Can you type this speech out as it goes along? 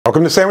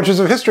Welcome to Sandwiches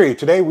of History.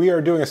 Today we are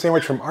doing a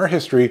sandwich from our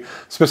history,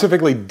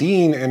 specifically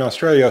Dean in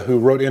Australia, who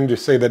wrote in to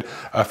say that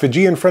a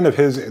Fijian friend of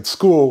his at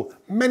school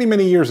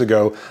many years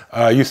ago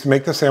used to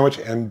make this sandwich,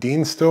 and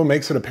Dean still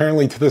makes it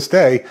apparently to this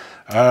day.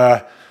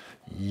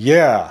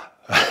 Yeah.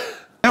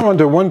 Now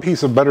onto one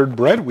piece of buttered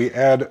bread, we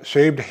add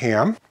shaved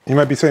ham. You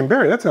might be saying,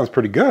 Barry, that sounds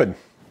pretty good.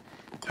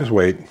 Just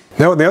wait.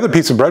 Now with the other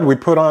piece of bread, we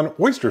put on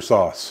oyster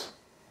sauce.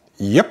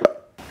 Yep.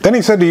 Then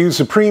he said to use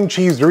Supreme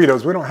Cheese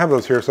Doritos. We don't have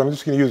those here, so I'm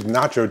just going to use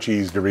Nacho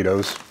Cheese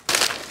Doritos.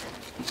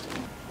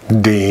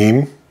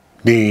 Dean,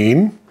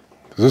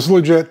 is this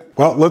legit?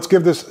 Well, let's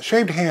give this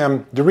shaved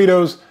ham,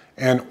 Doritos,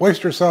 and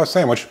oyster sauce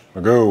sandwich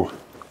a go.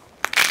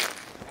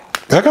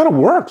 That kind of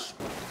works.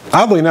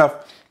 Oddly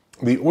enough,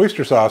 the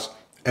oyster sauce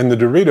and the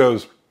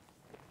Doritos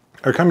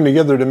are coming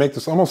together to make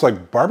this almost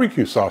like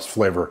barbecue sauce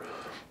flavor.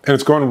 And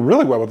it's going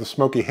really well with the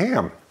smoky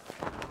ham.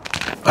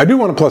 I do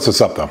want to plus this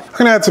up though. I'm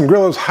going to add some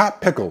Grillo's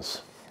hot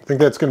pickles. I think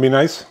that's going to be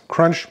nice.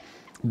 Crunch,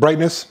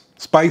 brightness,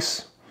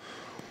 spice.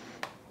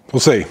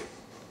 We'll see.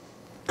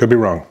 Could be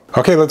wrong.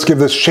 Okay, let's give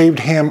this shaved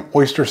ham,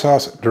 oyster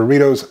sauce,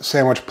 Doritos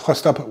sandwich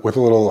plussed up with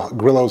a little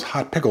Grillo's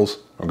hot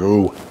pickles a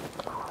go.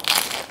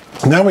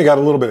 Now we got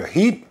a little bit of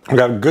heat. We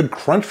got a good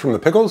crunch from the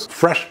pickles.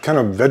 Fresh kind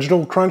of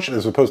vegetal crunch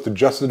as opposed to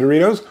just the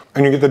Doritos.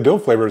 And you get the dill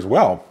flavor as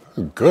well.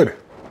 This is good.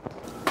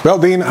 Well,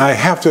 Dean, I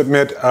have to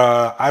admit,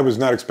 I was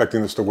not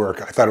expecting this to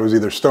work. I thought it was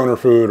either stoner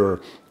food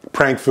or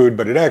prank food,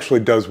 but it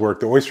actually does work.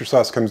 The oyster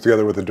sauce comes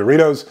together with the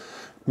Doritos,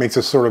 makes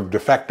a sort of de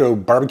facto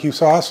barbecue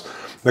sauce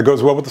that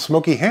goes well with the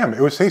smoky ham.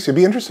 It was tasty. It'd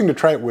be interesting to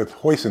try it with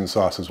hoisin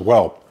sauce as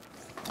well.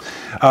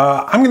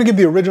 I'm gonna give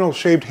the original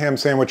shaved ham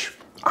sandwich,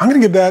 I'm gonna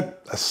give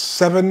that a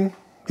 7,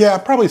 yeah,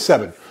 probably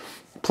 7.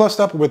 Plussed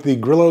up with the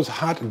Grillo's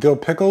hot dill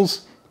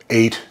pickles,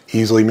 8,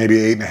 easily maybe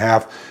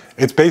 8.5.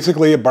 It's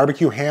basically a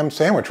barbecue ham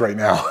sandwich right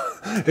now.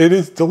 It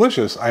is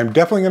delicious. I'm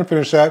definitely gonna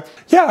finish that.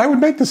 Yeah, I would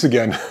make this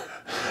again.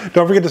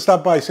 Don't forget to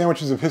stop by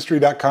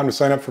sandwichesofhistory.com to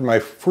sign up for my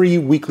free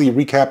weekly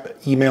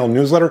recap email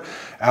newsletter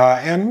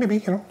and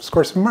maybe,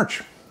 score some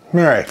merch.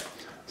 All right,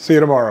 see you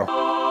tomorrow.